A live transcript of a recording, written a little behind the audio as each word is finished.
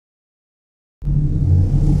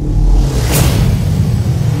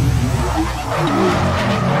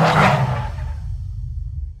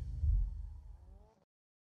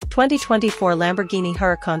2024 Lamborghini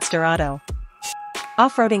Huracán Sterrato.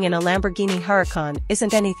 Off-roading in a Lamborghini Huracan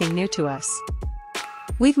isn't anything new to us.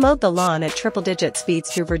 We've mowed the lawn at triple-digit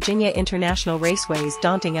speeds through Virginia International Raceway's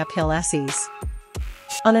daunting uphill esses.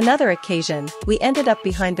 On another occasion, we ended up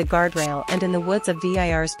behind the guardrail and in the woods of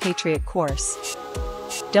VIR's Patriot course.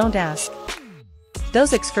 Don't ask.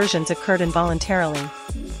 Those excursions occurred involuntarily.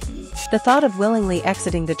 The thought of willingly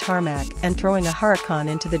exiting the tarmac and throwing a Huracan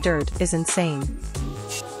into the dirt is insane.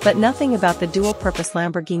 But nothing about the dual-purpose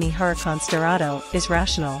Lamborghini Huracán Sterrato is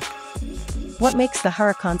rational. What makes the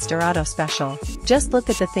Huracán Sterrato special? Just look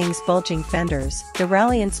at the thing's bulging fenders, the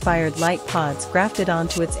rally-inspired light pods grafted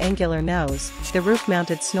onto its angular nose, the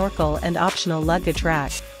roof-mounted snorkel and optional luggage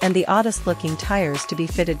rack, and the oddest-looking tires to be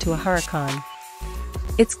fitted to a Huracan.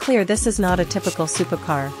 It's clear this is not a typical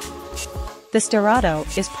supercar. The Sterrato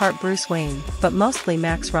is part Bruce Wayne, but mostly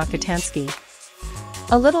Max Rockatansky.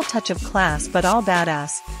 A little touch of class but all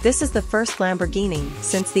badass, this is the first Lamborghini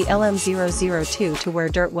since the LM002 to wear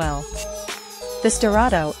dirt well. The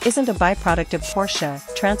Sterrato isn't a byproduct of Porsche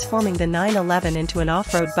transforming the 911 into an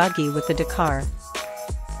off-road buggy with the Dakar.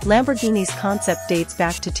 Lamborghini's concept dates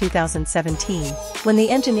back to 2017, when the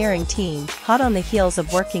engineering team, hot on the heels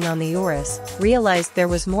of working on the Urus, realized there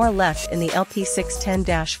was more left in the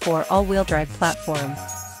LP610-4 all-wheel drive platform.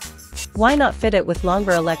 Why not fit it with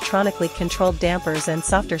longer electronically controlled dampers and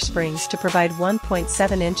softer springs to provide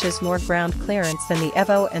 1.7 inches more ground clearance than the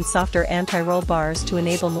Evo and softer anti-roll bars to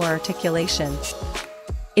enable more articulation?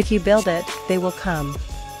 If you build it, they will come.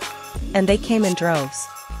 And they came in droves.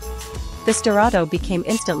 The Sterrato became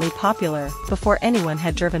instantly popular before anyone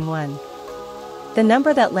had driven one. The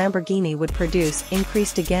number that Lamborghini would produce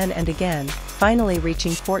increased again and again, finally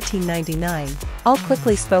reaching 1499, all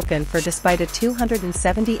quickly spoken for despite a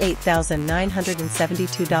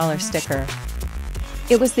 $278,972 sticker.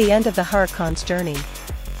 It was the end of the Huracan's journey.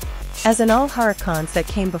 As in all Huracans that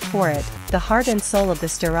came before it, the heart and soul of the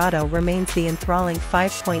Sterrato remains the enthralling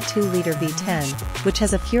 5.2-liter V10, which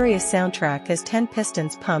has a furious soundtrack as 10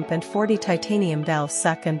 pistons pump and 40 titanium valves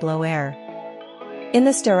suck and blow air. In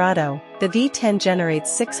the Sterrato, the V10 generates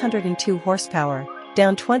 602 horsepower,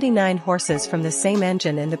 down 29 horses from the same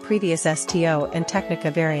engine in the previous STO and Technica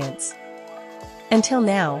variants. Until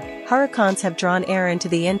now, Huracans have drawn air into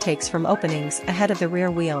the intakes from openings ahead of the rear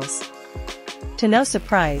wheels. To no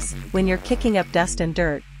surprise, when you're kicking up dust and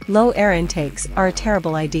dirt, low air intakes are a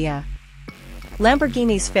terrible idea.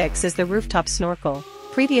 Lamborghini's fix is the rooftop snorkel,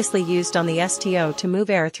 previously used on the STO to move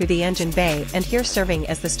air through the engine bay and here serving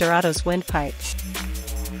as the Sterrato's windpipe.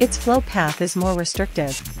 Its flow path is more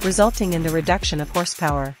restrictive, resulting in the reduction of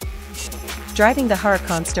horsepower. Driving the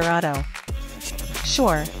Huracán Sterrato.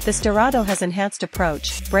 Sure, the Sterrato has enhanced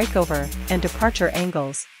approach, breakover, and departure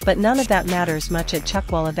angles, but none of that matters much at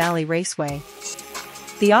Chuckwalla Valley Raceway.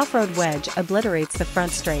 The off-road wedge obliterates the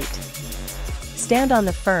front straight. Stand on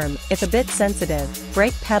the firm, if a bit sensitive,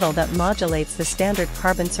 brake pedal that modulates the standard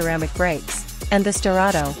carbon ceramic brakes, and the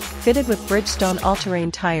Sterrato, fitted with Bridgestone all-terrain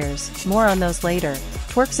tires, more on those later,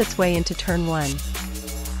 twerks its way into turn 1.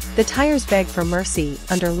 The tires beg for mercy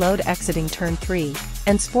under load exiting turn 3,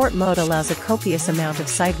 and sport mode allows a copious amount of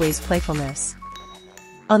sideways playfulness.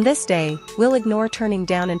 On this day, we'll ignore turning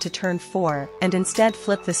down into turn 4 and instead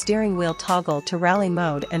flip the steering wheel toggle to rally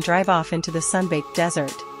mode and drive off into the sunbaked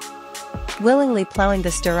desert. Willingly plowing the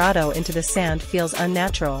Sterrato into the sand feels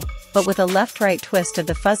unnatural, but with a left-right twist of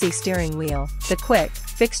the fuzzy steering wheel, the quick,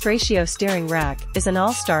 fixed-ratio steering rack is an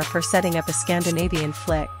all-star for setting up a Scandinavian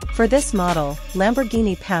flick. For this model,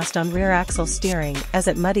 Lamborghini passed on rear-axle steering as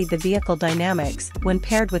it muddied the vehicle dynamics when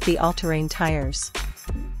paired with the all-terrain tires.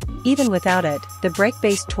 Even without it, the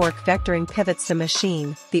brake-based torque vectoring pivots the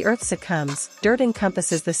machine, the earth succumbs, dirt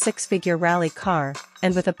encompasses the six-figure rally car,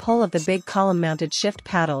 and with a pull of the big column-mounted shift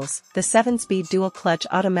paddles, the 7-speed dual-clutch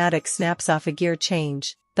automatic snaps off a gear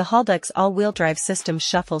change. The Haldex all-wheel drive system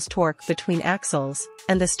shuffles torque between axles,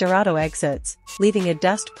 and the Sterrato exits, leaving a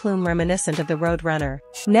dust plume reminiscent of the Roadrunner.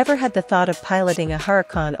 Never had the thought of piloting a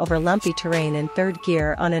Huracan over lumpy terrain in third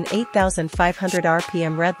gear on an 8,500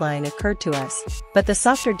 RPM redline occurred to us, but the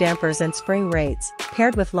softer dampers and spring rates,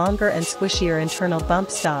 paired with longer and squishier internal bump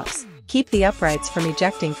stops, keep the uprights from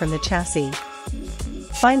ejecting from the chassis.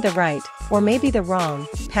 Find the right, or maybe the wrong,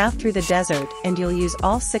 path through the desert and you'll use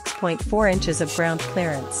all 6.4 inches of ground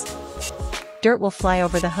clearance. Dirt will fly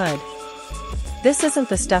over the hood. This isn't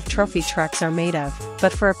the stuff trophy trucks are made of,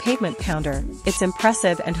 but for a pavement pounder, it's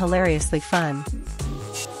impressive and hilariously fun.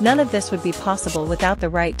 None of this would be possible without the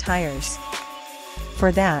right tires.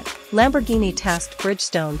 For that, Lamborghini tasked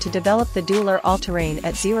Bridgestone to develop the dueler all-terrain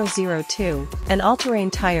at 002, an all-terrain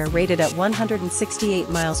tire rated at 168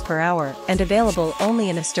 miles per hour and available only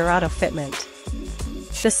in a Sterrato fitment.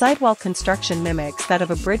 The sidewall construction mimics that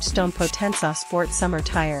of a Bridgestone Potenza Sport summer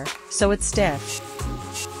tire, so it's stiff.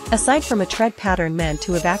 Aside from a tread pattern meant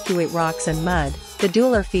to evacuate rocks and mud, the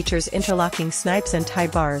dueler features interlocking snipes and tie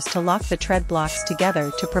bars to lock the tread blocks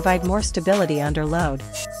together to provide more stability under load.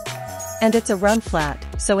 And it's a run flat,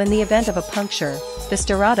 so in the event of a puncture, the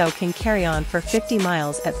Sterrato can carry on for 50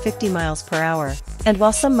 miles at 50 miles per hour, and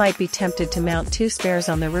while some might be tempted to mount 2 spares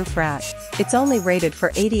on the roof rack, it's only rated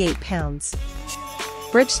for 88 pounds.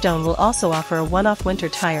 Bridgestone will also offer a one-off winter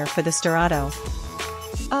tire for the Sterrato.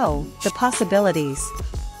 Oh, the possibilities!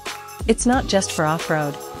 It's not just for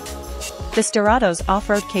off-road. The Sterrato's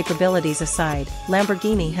off-road capabilities aside,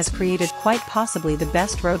 Lamborghini has created quite possibly the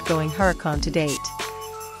best road-going Huracan to date.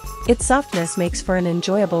 Its softness makes for an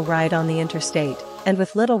enjoyable ride on the interstate, and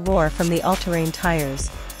with little roar from the all-terrain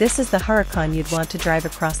tires, this is the Huracan you'd want to drive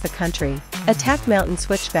across the country. Attack mountain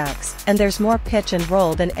switchbacks, and there's more pitch and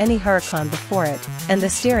roll than any Huracan before it, and the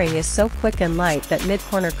steering is so quick and light that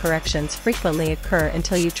mid-corner corrections frequently occur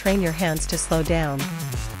until you train your hands to slow down.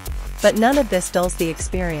 But none of this dulls the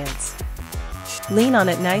experience. Lean on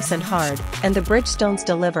it nice and hard, and the Bridgestones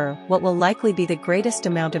deliver what will likely be the greatest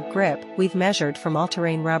amount of grip we've measured from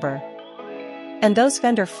all-terrain rubber. And those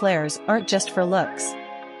fender flares aren't just for looks.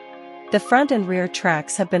 The front and rear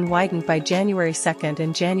tracks have been widened by January 2nd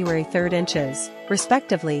and January 3rd inches,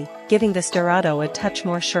 respectively, giving the Sterrato a touch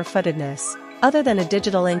more sure-footedness. Other than a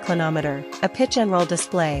digital inclinometer, a pitch and roll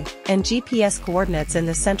display, and GPS coordinates in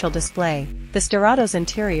the central display, the Sterrato's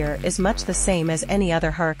interior is much the same as any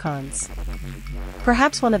other Huracans.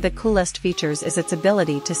 Perhaps one of the coolest features is its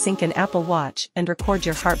ability to sync an Apple Watch and record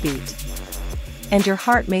your heartbeat. And your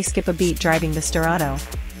heart may skip a beat driving the Sterrato.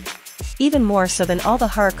 Even more so than all the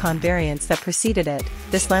Huracan variants that preceded it,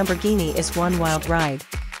 this Lamborghini is one wild ride.